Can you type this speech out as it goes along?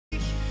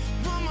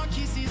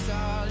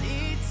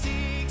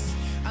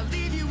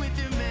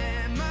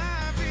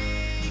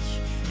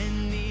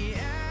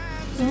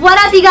What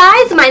up, you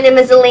guys? My name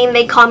is Allyn,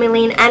 they call me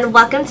Lean, and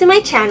welcome to my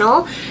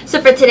channel.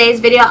 So for today's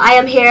video, I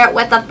am here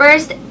with the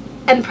first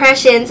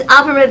impressions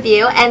album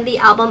review, and the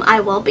album I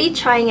will be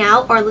trying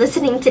out or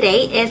listening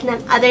today is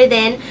none other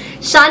than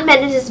Shawn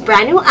Mendes'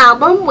 brand new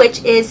album,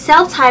 which is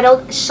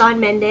self-titled Shawn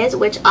Mendes,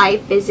 which I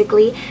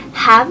physically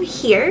have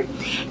here.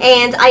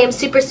 And I am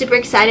super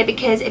excited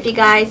because if you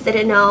guys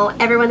didn't know,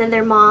 everyone and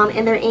their mom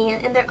and their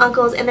aunt and their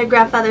uncles and their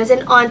grandfathers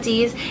and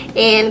aunties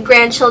and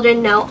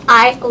grandchildren know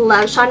I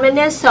love Shawn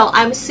Mendes. So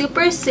I'm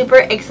super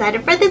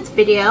excited for this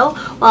video.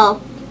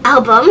 Well,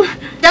 album.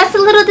 Just a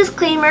little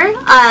disclaimer,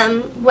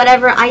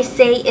 whatever I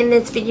say in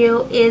this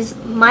video is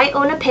my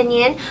own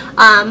opinion.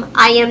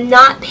 I am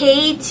not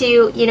paid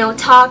to,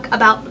 talk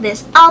about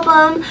this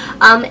album.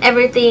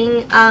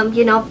 Everything,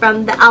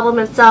 from the album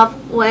itself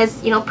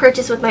was,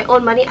 purchased with my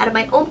own money out of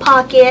my own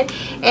pocket,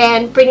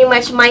 and pretty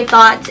much my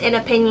thoughts and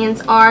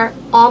opinions are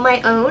all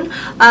my own.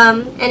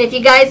 And if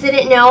you guys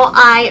didn't know,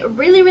 I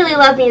really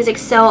love music,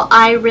 so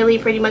I really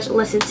pretty much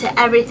listen to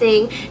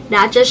everything,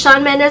 not just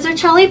Shawn Mendes or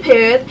Charlie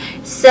Puth.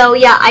 So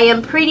yeah, I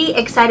am pretty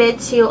excited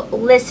to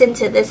listen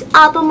to this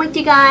album with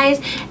you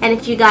guys, and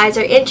if you guys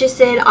are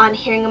interested on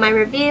hearing my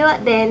review,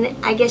 then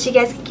I guess you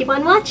guys can keep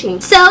on watching.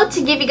 So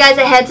to give you guys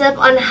a heads up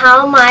on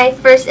how my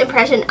first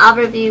impression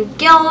album review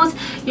goes,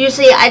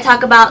 usually I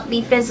talk about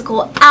the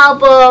physical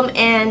album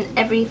and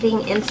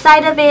everything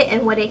inside of it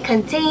and what it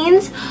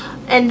contains.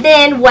 And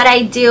then what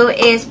I do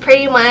is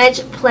pretty much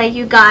play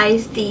you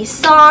guys these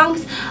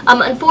songs.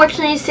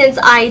 Unfortunately, since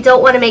I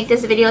don't want to make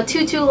this video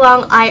too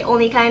long, I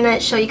only kind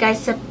of show you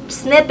guys some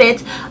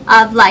snippets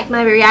of like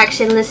my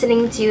reaction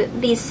listening to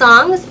these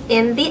songs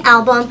in the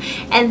album,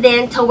 and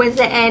then towards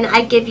the end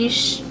I give you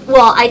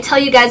I tell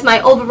you guys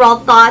my overall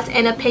thoughts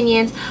and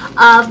opinions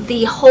of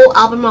the whole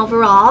album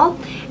overall.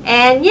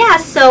 And yeah,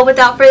 so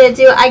without further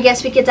ado, I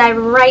guess we could dive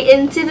right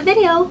into the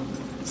video.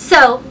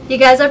 So, you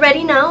guys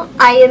already know,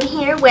 I am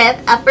here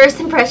with a first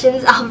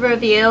impressions album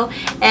review,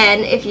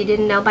 and if you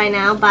didn't know by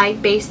now,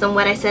 based on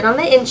what I said on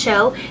the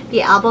intro,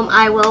 the album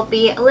I will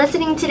be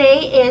listening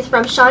today is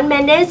from Shawn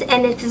Mendes,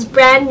 and it's his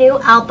brand new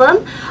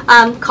album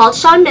called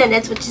Shawn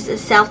Mendes, which is a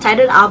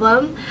self-titled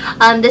album.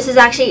 This is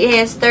actually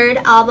his third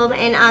album,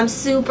 and I'm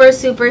super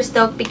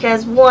stoked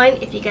because, one,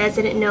 if you guys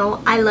didn't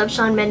know, I love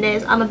Shawn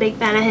Mendes. I'm a big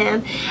fan of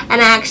him,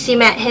 and I actually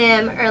met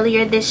him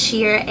earlier this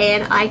year,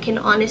 and I can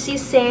honestly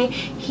say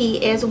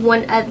he is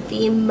one of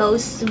the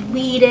most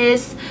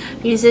sweetest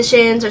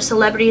musicians or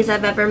celebrities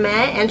I've ever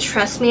met. And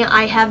trust me,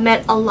 I have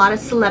met a lot of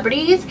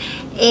celebrities,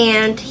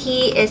 and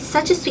he is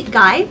such a sweet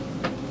guy.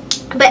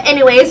 But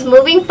anyways,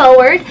 moving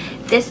forward,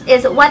 this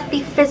is what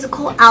the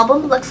physical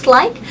album looks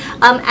like.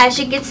 As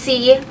you can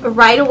see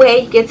right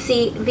away, you can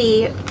see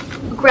the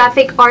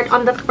graphic art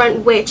on the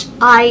front, which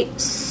I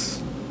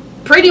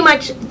pretty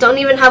much don't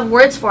even have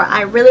words for.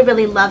 I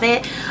really love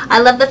it. I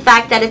love the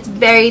fact that it's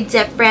very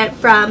different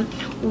from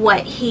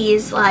what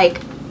he's like.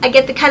 I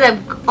get the kind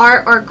of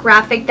art or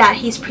graphic that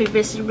he's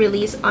previously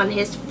released on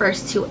his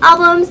first two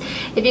albums.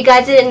 If you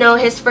guys didn't know,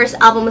 his first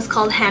album was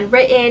called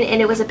Handwritten, and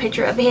it was a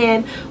picture of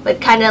him with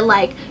kind of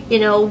like,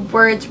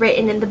 words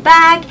written in the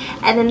back.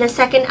 And then the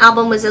second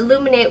album was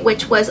Illuminate,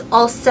 which was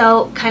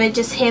also kind of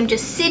just him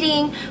just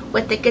sitting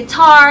with the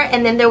guitar.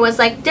 And then there was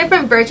like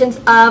different versions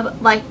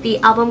of like the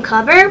album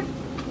cover,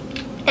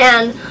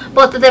 and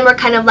both of them are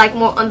kind of like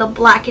more on the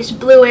blackish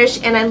bluish.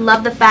 And I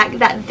love the fact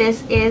that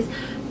this is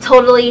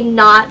totally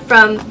not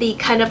from the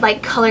kind of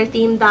like color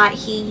theme that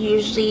he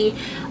usually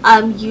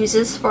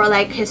uses for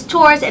like his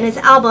tours and his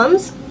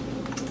albums.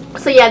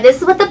 So yeah,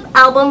 this is what the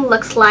album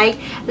looks like,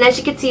 and as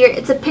you can see here,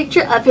 it's a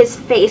picture of his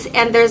face,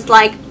 and there's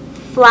like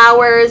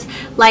flowers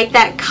like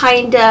that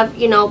kind of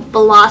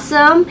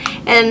blossom,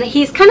 and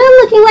he's kind of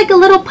looking like a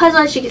little puzzle,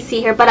 as you can see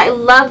here. But I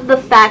love the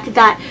fact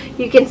that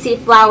you can see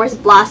flowers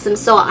blossom,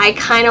 so I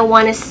kind of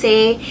want to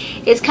say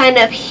it's kind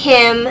of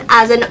him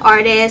as an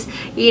artist,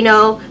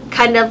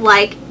 kind of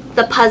like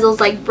the puzzles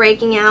like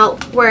breaking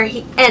out where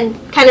he, and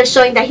kind of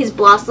showing that he's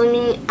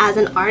blossoming as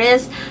an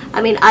artist.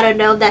 I mean, I don't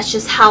know, that's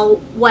just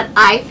what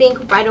I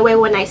think right away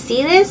when I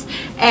see this.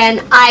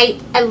 And I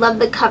love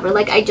the cover,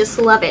 like I just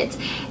love it.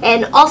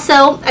 And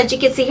also, as you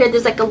can see here,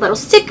 there's like a little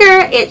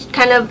sticker. It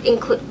kind of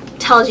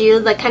tells you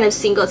the kind of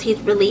singles he's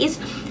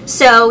released.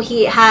 So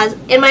he has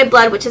In My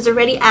Blood, which is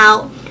already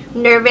out,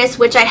 Nervous,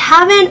 which I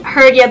haven't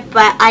heard yet,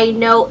 but I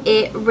know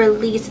it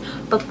released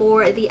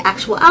before the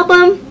actual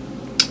album.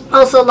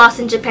 Also Lost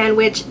in Japan,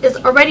 which is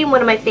already one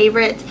of my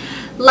favorites.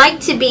 Like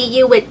to Be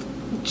You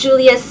with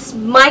Julius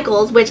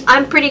Michaels, which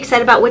I'm pretty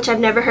excited about, which I've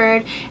never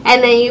heard.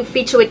 And then you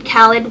feature with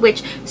Khaled,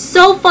 which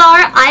so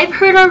far I've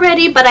heard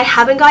already, but I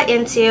haven't got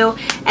into.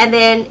 And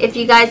then if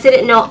you guys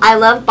didn't know, I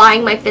love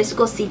buying my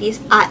physical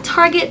CDs at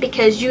Target,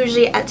 because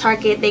usually at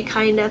Target they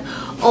kind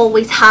of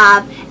always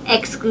have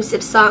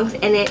exclusive songs,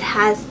 and it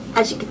has,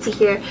 as you can see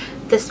here,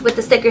 this with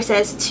the sticker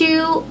says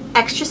 2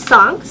 extra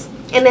songs.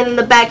 And then in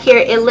the back here,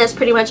 it lists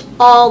pretty much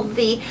all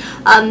the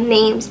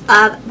names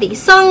of the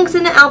songs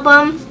in the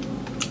album.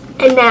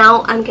 And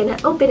now I'm gonna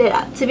open it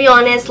up. To be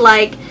honest,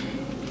 like,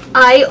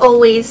 I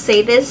always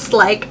say this,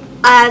 like,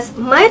 as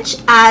much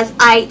as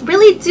I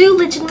really do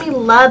legitimately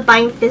love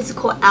buying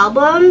physical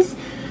albums,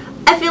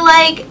 I feel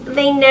like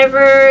they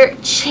never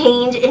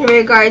change in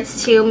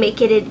regards to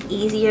making it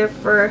easier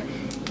for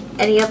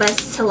any of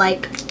us to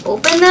like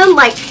open them.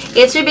 Like,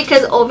 it's weird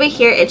because over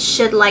here it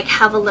should like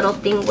have a little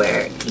thing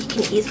where you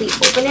can easily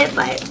open it,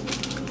 but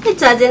it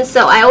doesn't.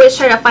 So I always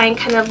try to find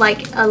kind of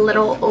like a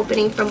little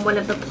opening from one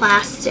of the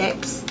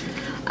plastics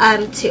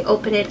to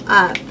open it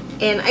up.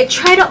 And I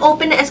try to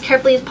open it as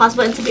carefully as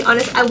possible, and to be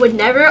honest, I would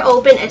never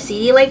open a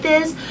CD like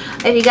this.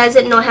 If you guys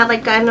didn't know, I have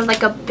like kind of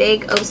like a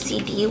big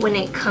OCD when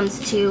it comes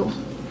to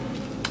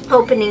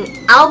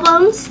opening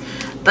albums,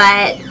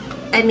 but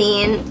I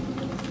mean,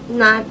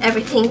 not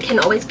everything can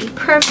always be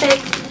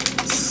perfect,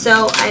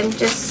 so I'm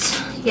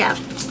just, yeah,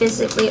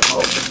 physically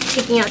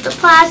taking out the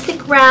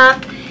plastic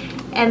wrap,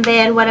 and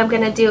then what I'm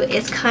gonna do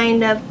is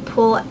kind of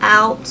pull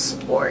out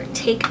or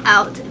take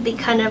out the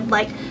kind of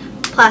like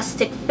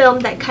plastic film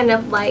that kind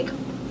of like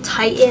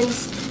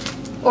tightens,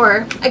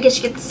 or I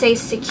guess you could say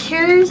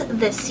secures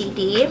the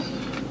CD.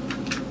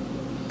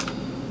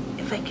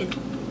 If I could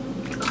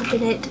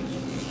open it.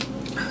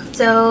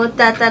 So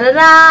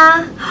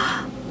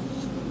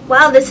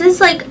wow, this is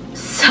like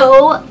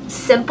so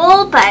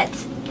simple, but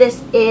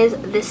this is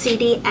the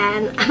CD,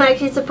 and I'm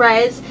actually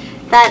surprised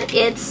that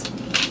it's,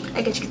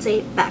 I guess you could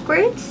say,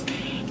 backwards.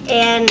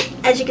 And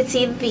as you can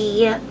see,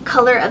 the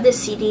color of the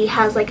CD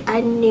has like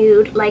a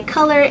nude light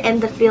color,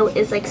 and the feel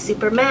is like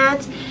super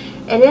matte.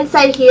 And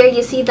inside here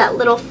you see that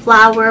little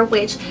flower,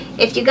 which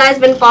if you guys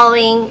been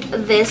following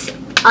this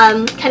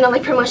kind of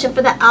like promotion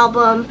for the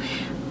album,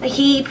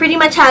 he pretty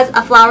much has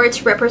a flower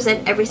to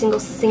represent every single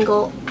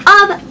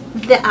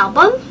of the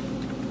album.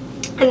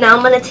 And now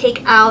I'm going to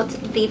take out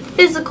the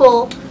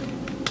physical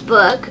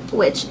book,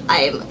 which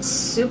I'm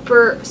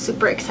super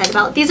excited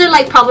about. These are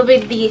like probably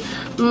the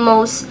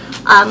most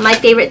my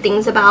favorite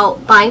things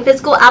about buying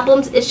physical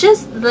albums. It's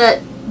just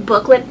the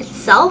booklet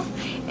itself,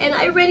 and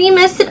I already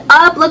messed it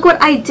up. Look what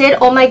I did.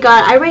 Oh my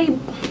god, I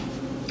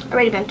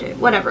already bent it,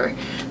 whatever.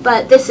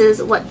 But this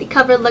is what the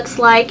cover looks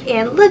like,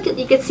 and look,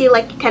 you can see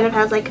like it kind of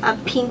has like a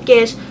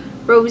pinkish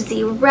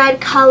rosy red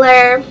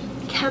color.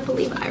 Can't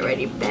believe I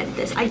already bent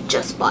this. I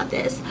just bought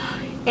this.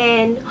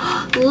 And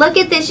look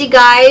at this, you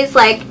guys,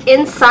 like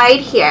inside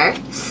here.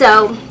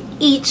 So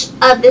each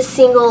of the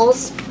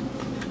singles,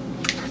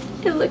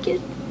 and look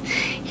at,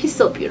 he's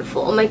so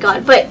beautiful, oh my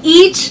god. But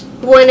each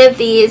one of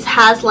these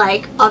has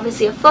like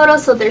obviously a photo.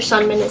 So there's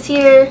Shawn Mendes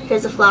here,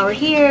 here's a flower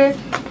here,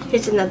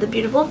 here's another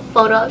beautiful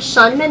photo of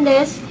Shawn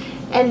Mendes,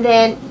 and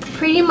then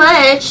pretty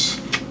much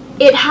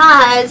it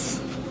has,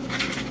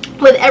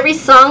 with every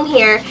song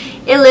here,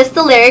 it lists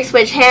the lyrics,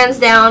 which hands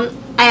down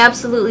I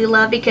absolutely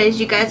love, because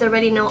you guys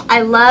already know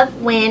I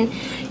love when,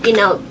 you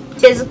know,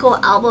 physical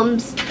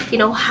albums, you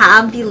know,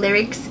 have the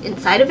lyrics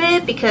inside of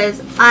it,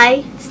 because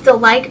I still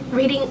like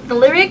reading the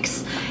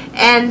lyrics.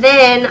 And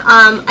then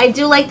I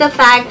do like the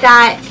fact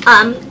that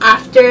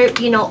after,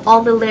 you know,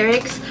 all the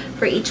lyrics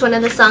for each one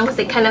of the songs,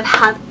 they kind of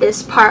have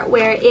this part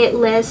where it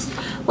lists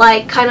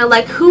like kind of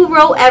like who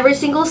wrote every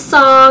single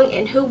song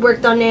and who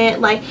worked on it,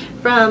 like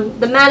from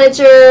the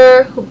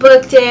manager who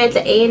booked it,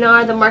 the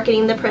A&R, the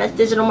marketing, the press,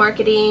 digital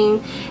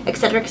marketing,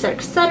 etc,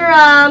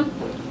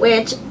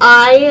 which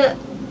I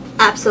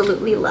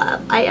absolutely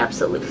love.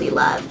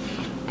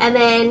 And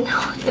then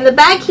in the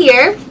back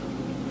here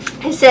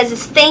it says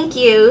it's thank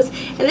yous,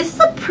 and this is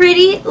a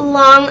pretty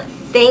long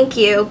thank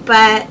you,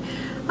 but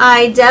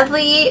I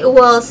definitely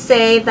will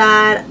say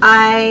that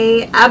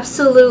I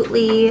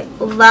absolutely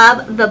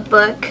love the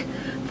book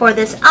for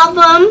this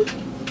album.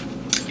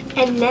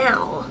 And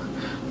now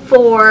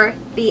for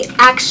the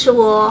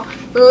actual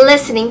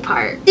listening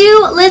part.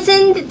 Do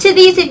listen to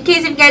these, in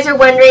case if you guys are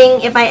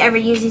wondering if I ever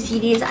use these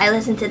CDs. I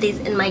listen to these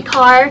in my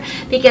car,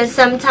 because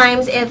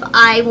sometimes if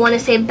I want to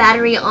save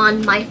battery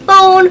on my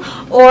phone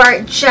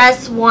or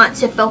just want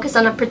to focus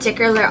on a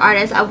particular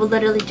artist, I will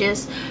literally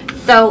just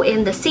throw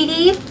in the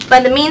CD.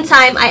 But in the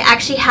meantime, I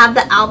actually have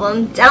the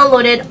album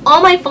downloaded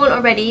on my phone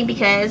already,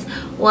 because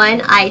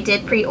one, I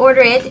did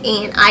pre-order it,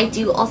 and I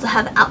do also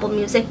have Apple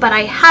Music, but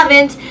I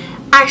haven't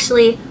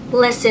actually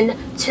listened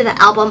to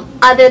the album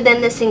other than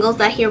the singles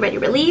that he already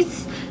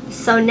released.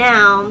 So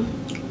now,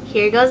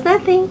 here goes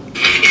nothing.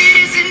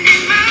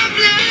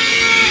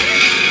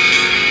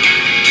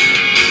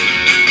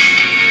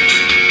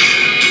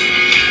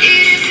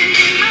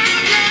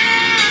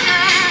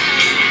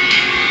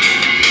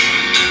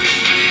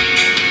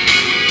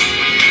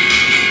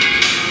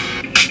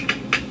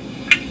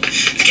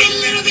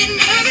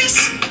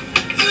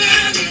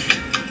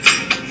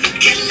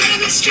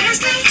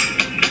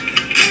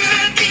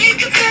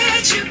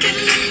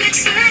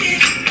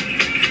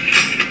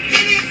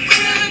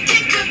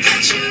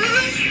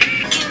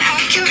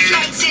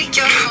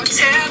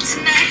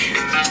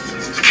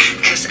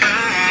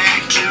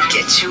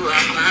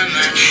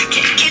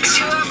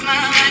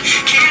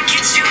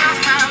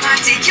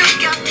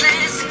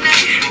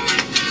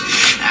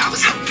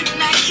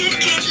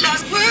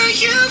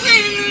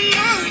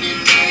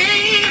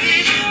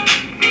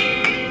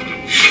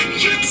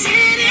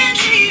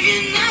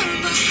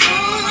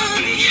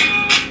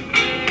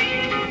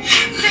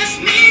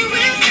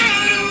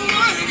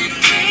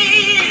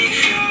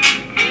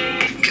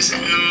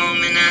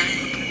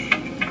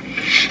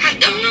 I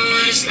don't know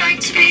what it's like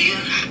to be you.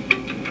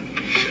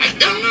 I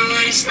don't know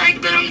what it's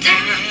like, but I'm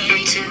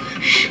dying to.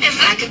 If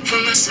I could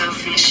put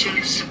myself in your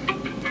shoes,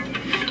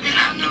 then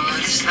I know what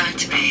it's like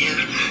to be you.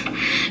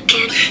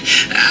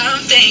 I'm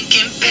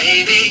thinking,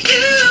 baby,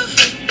 you.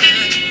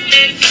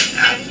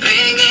 I'm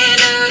bringing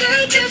out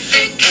a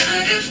different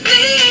kind of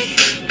me.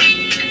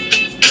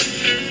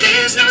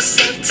 There's no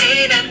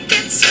safety net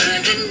that's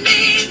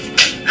underneath.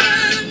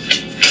 I'm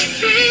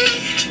free,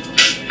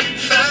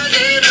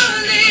 falling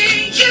all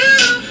in you.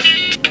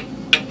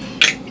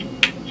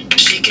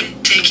 She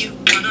can take you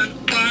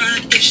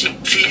one-on-one if she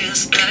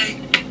feels like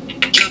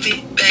you'll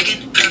be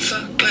begging her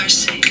for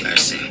mercy.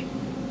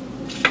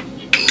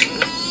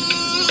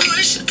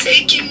 Ooh, she'll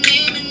take your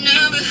name and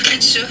number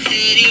and she'll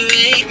hit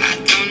erase. I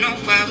don't know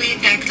why we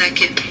act like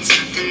it means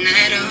nothing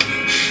at all.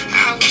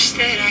 I wish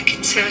that I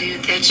could tell you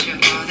that you're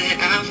all that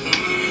I want.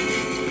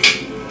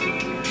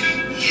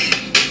 Yeah.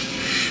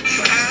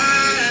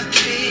 I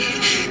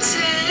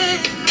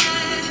pretend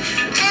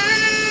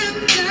I'm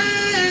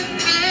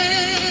not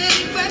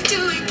ready. Why do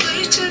we put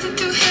each other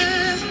through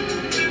hell?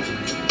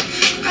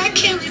 Why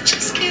can't we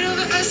just get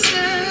over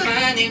ourselves?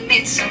 Finally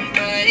meet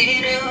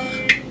somebody new.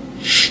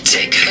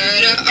 Take her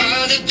to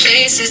all the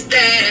places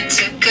that I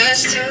took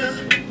us to.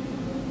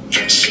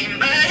 And she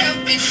might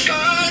help me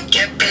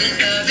forget, but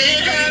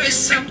loving her is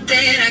something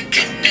I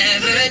could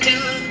never do.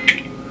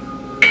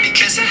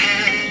 Because I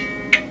had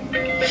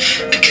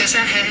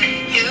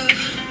you.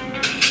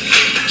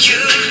 You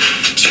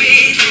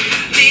treat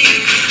me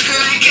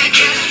like I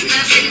got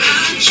nothing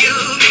on you.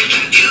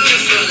 You're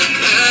beautiful and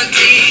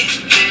ugly.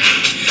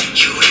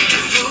 You ain't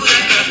the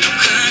ruler of no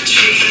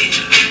country.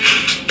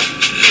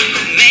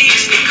 What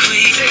makes me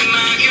queen? Take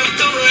my youth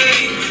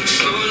away.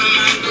 Soul of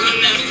mine will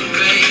never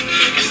break.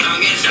 As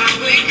long as I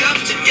wake up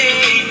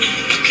today,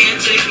 you can't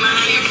take my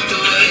youth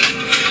away.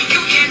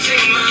 You can't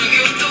take my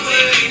youth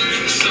away.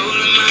 The soul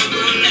of mine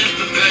will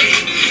never break.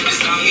 As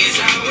long as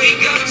I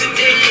wake up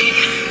today,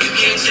 you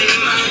can't take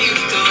my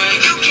youth away.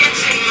 You can't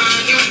take my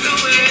youth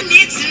away. I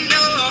need to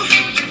know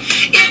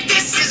if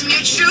this is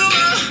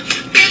mutual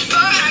before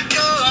I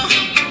go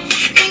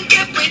and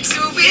get way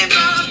too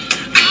involved.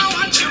 I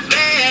want you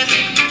bad.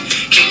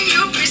 Can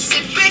you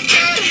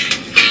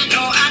reciprocate?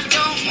 No, I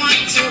don't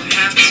want to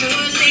have to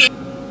leave.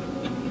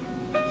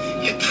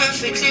 You're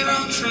perfectly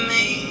wrong for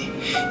me,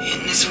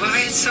 and that's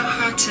why it's so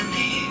hard to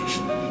leave.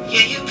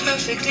 Yeah, you're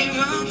perfectly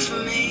wrong for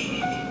me.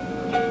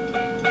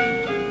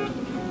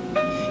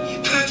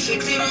 You're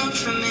perfectly wrong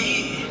for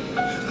me.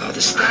 All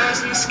the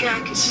stars in the sky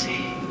can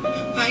see.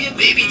 Why, you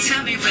baby,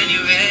 tell me when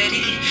you're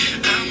ready.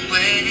 I'm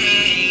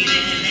waiting.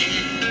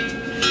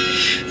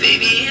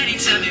 Baby,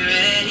 anytime you're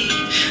ready,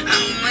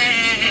 I'm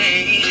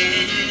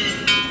waiting.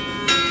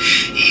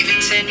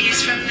 Even 10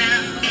 years from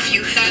now, if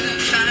you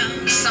haven't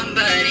found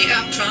somebody,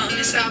 I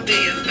promise I'll be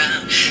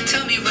around.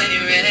 Tell me when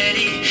you're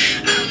ready,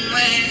 I'm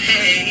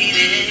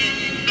waiting.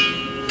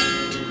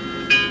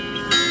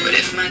 What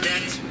if my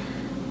dad is...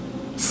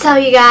 So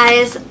you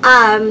guys,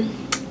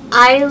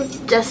 I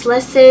just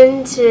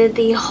listened to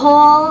the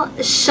whole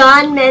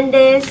Shawn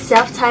Mendes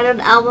self-titled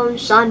album,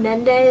 Shawn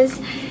Mendes,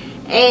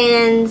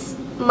 and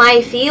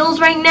my feels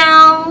right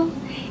now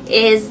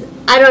is,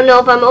 I don't know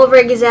if I'm over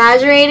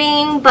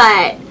exaggerating,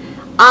 but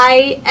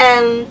I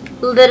am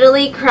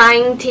literally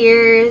crying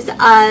tears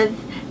of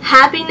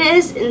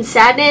happiness and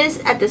sadness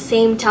at the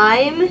same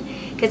time,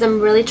 because I'm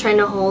really trying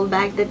to hold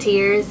back the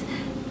tears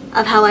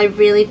of how I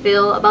really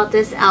feel about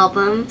this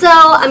album. So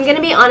I'm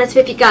gonna be honest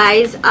with you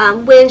guys.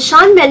 When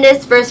Shawn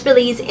Mendes first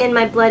released In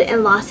My Blood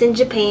and Lost in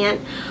Japan,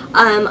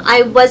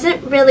 I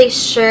wasn't really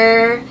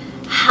sure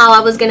how I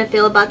was gonna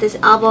feel about this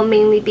album,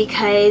 mainly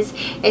because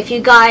if you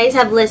guys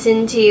have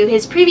listened to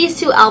his previous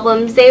two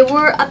albums, they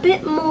were a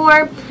bit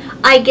more,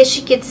 I guess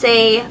you could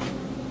say,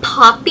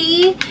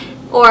 poppy,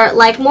 or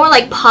like more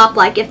like pop,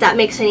 like, if that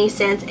makes any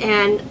sense.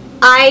 And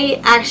I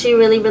actually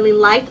really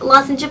liked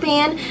Lost in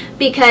Japan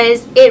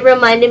because it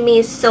reminded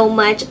me so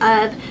much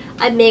of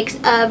a mix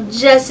of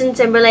Justin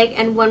Timberlake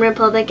and One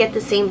Republic at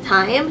the same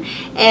time.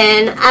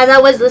 And as I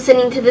was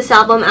listening to this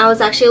album, I was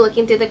actually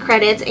looking through the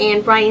credits,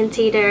 and Ryan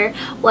Tedder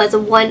was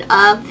one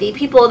of the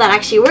people that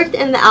actually worked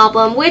in the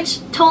album, which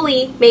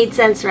totally made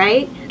sense,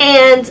 right?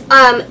 And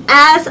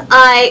as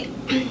I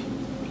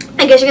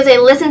guess you could say,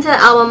 listen to the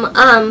album,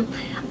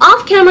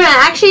 off camera,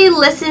 I actually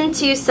listened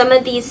to some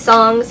of these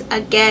songs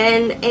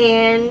again,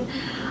 and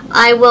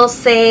I will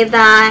say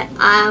that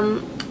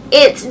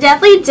it's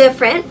definitely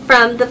different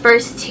from the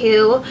first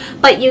two,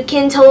 but you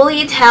can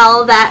totally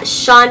tell that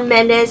Shawn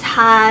Mendes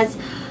has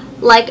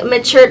like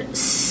matured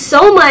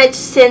so much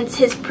since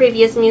his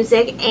previous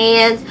music.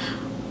 And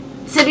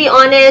to be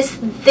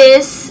honest,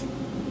 this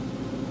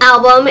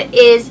album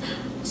is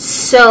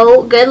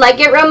so good. Like,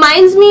 it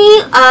reminds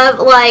me of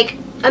like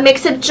a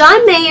mix of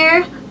John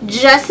Mayer,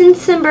 Justin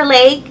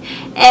Timberlake,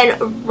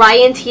 and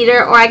Ryan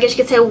Tedder, or I guess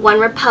you could say One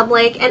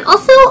Republic, and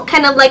also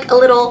kind of like a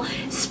little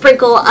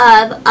sprinkle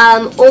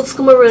of Old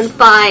School Maroon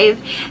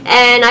 5.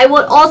 And I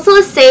would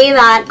also say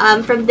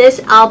that from this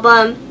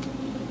album,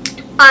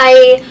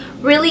 I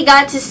really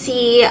got to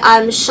see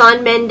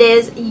Shawn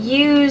Mendes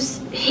use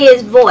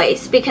his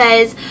voice,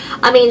 because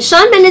I mean,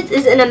 Shawn Mendes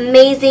is an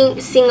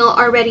amazing singer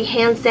already,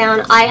 hands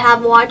down. I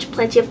have watched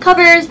plenty of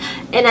covers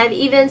and I've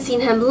even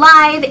seen him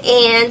live,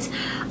 and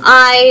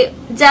I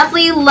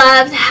definitely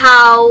loved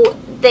how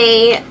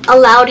they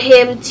allowed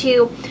him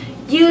to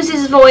use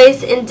his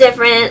voice in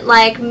different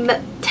like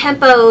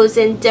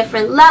tempos and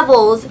different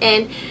levels,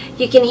 and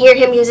you can hear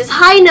him use his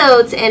high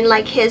notes and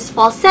like his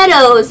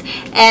falsettos,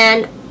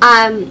 and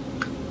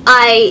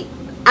I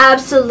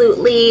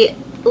absolutely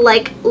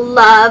like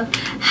love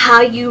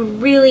how you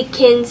really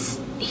can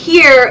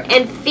hear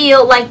and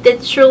feel like the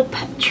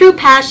true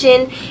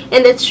passion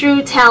and the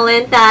true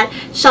talent that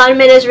Shawn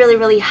Mendes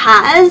really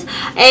has.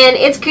 And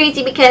it's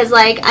crazy because,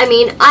 like, I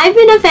mean, I've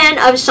been a fan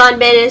of Shawn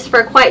Mendes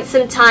for quite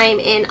some time,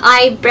 and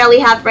I barely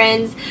have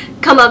friends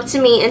come up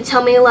to me and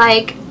tell me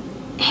like,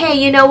 hey,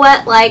 you know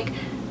what, like,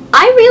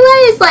 I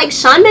realize like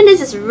Shawn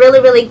Mendes is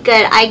really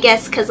good, I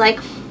guess, because like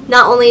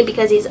not only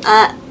because he's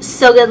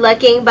so good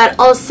looking, but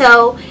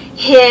also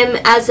him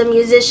as a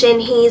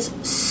musician, he's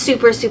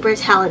super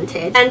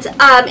talented. And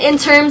in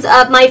terms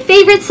of my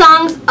favorite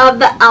songs of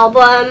the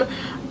album,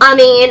 I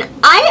mean,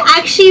 I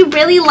actually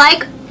really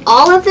like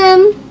all of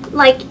them,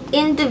 like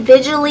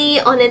individually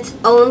on its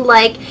own,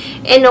 like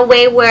in a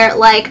way where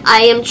like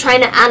I am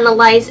trying to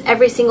analyze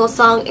every single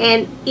song,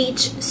 and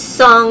each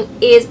song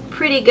is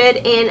pretty good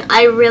and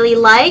I really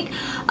like.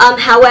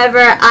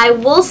 However, I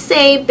will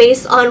say,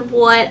 based on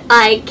what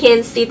I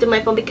can see through my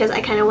phone, because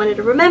I kind of wanted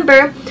to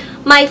remember,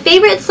 my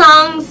favorite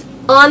songs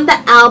on the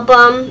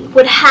album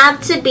would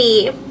have to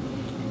be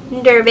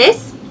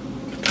Nervous,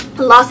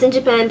 Lost in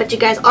Japan, but you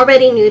guys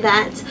already knew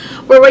that,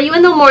 Where Were You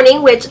in the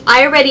Morning, which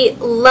I already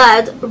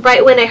loved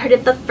right when I heard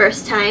it the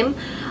first time.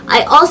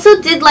 I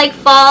also did like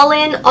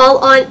Fallin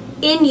On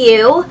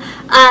You,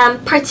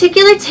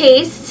 Particular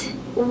Taste,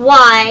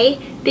 Why,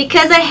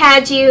 Because I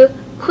Had You,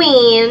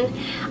 Queen,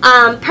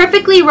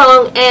 Perfectly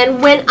Wrong,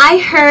 and when I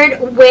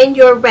heard When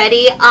You're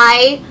Ready,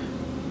 I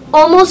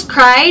almost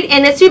cried.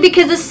 And it's weird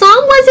because the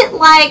song wasn't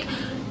like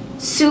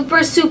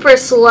super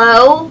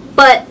slow,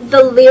 but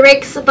the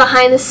lyrics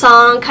behind the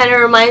song kind of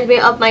reminds me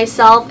of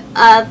myself,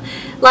 of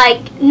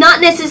like not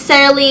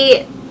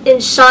necessarily in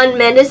Shawn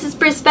Mendes'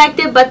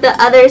 perspective, but the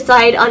other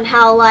side, on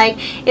how like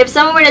if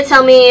someone were to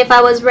tell me if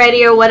I was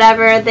ready or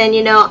whatever, then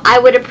you know I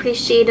would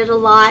appreciate it a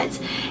lot.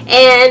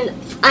 And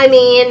I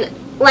mean,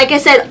 like I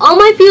said, all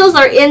my feels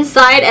are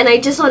inside and I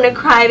just want to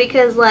cry,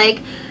 because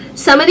like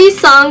some of these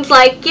songs,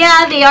 like,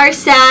 yeah, they are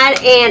sad,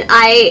 and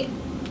I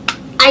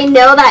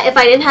know that if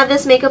I didn't have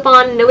this makeup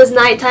on and it was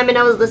nighttime and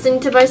I was listening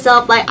to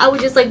myself, like I would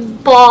just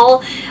like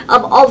bawl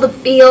of all the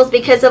feels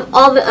because of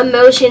all the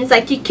emotions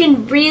like you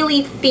can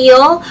really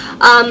feel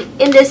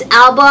in this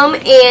album.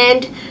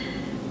 And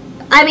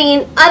I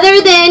mean,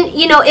 other than,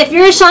 you know, if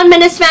you're a Shawn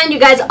Mendes fan, you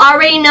guys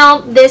already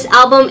know this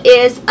album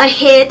is a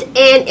hit.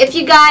 And if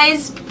you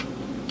guys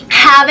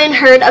haven't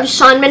heard of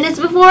Shawn Mendes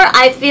before,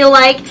 I feel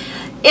like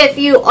if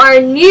you are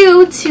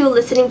new to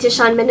listening to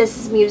Shawn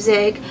Mendes'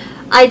 music,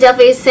 I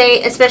definitely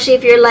say, especially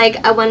if you're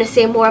like, I want to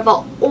say more of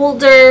an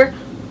older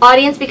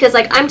audience, because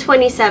like I'm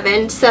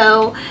 27,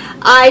 so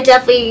I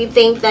definitely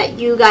think that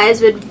you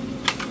guys would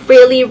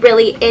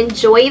really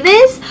enjoy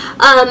this.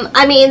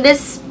 I mean,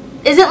 this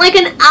isn't like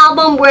an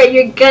album where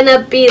you're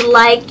gonna be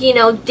like, you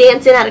know,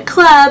 dancing at a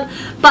club,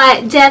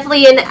 but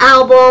definitely an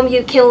album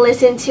you can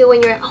listen to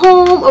when you're at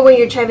home or when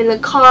you're driving the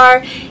car.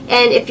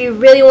 And if you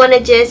really want to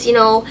just, you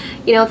know,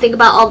 think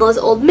about all those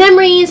old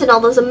memories and all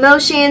those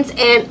emotions,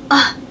 and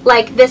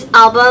like this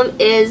album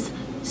is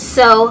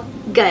so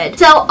good.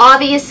 So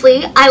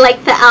obviously I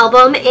like the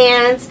album,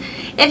 and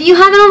if you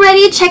haven't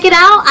already, check it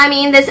out. I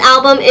mean, this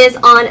album is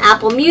on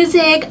Apple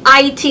Music,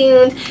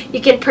 iTunes.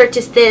 You can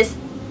purchase this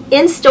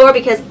in store,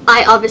 because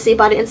I obviously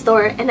bought it in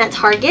store and at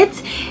Target.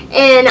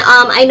 And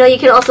I know you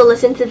can also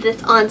listen to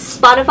this on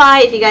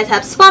Spotify if you guys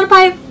have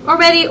Spotify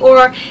already,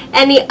 or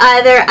any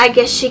other, I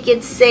guess you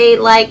could say,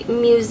 like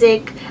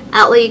music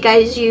outlet you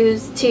guys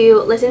use to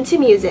listen to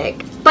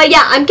music. But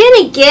yeah, I'm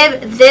gonna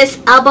give this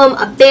album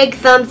a big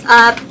thumbs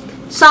up.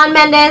 Shawn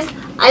Mendes,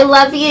 I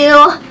love you.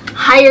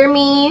 Hire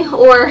me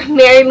or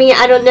marry me,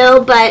 I don't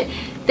know, but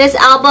this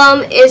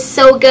album is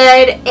so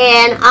good,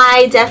 and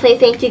I definitely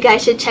think you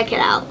guys should check it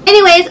out.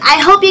 Anyways, I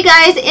hope you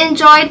guys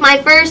enjoyed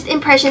my first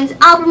impressions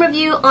album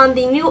review on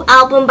the new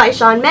album by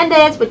Shawn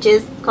Mendes, which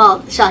is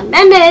called Shawn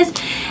Mendes.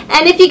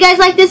 And if you guys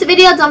like this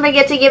video, don't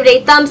forget to give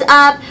it a thumbs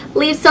up,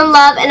 leave some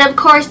love, and of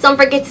course don't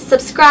forget to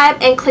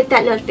subscribe and click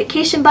that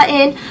notification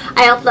button.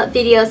 I upload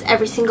videos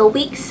every single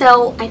week,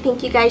 so I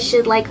think you guys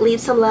should like leave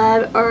some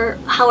love, or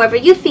however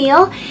you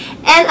feel.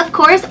 And of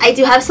course, I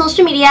do have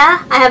social media.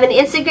 I have an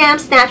Instagram,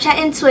 Snapchat,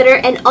 and Twitter,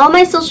 and all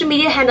my social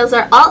media handles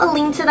are all a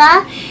link to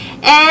that.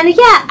 And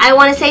yeah, I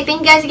want to say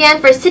thank you guys again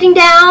for sitting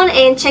down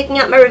and checking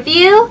out my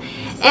review.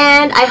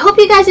 And I hope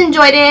you guys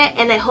enjoyed it,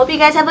 and I hope you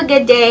guys have a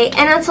good day.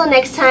 And until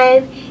next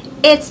time,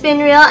 it's been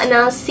real, and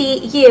I'll see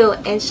you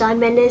and Shawn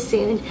Mendes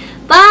soon.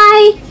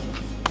 Bye!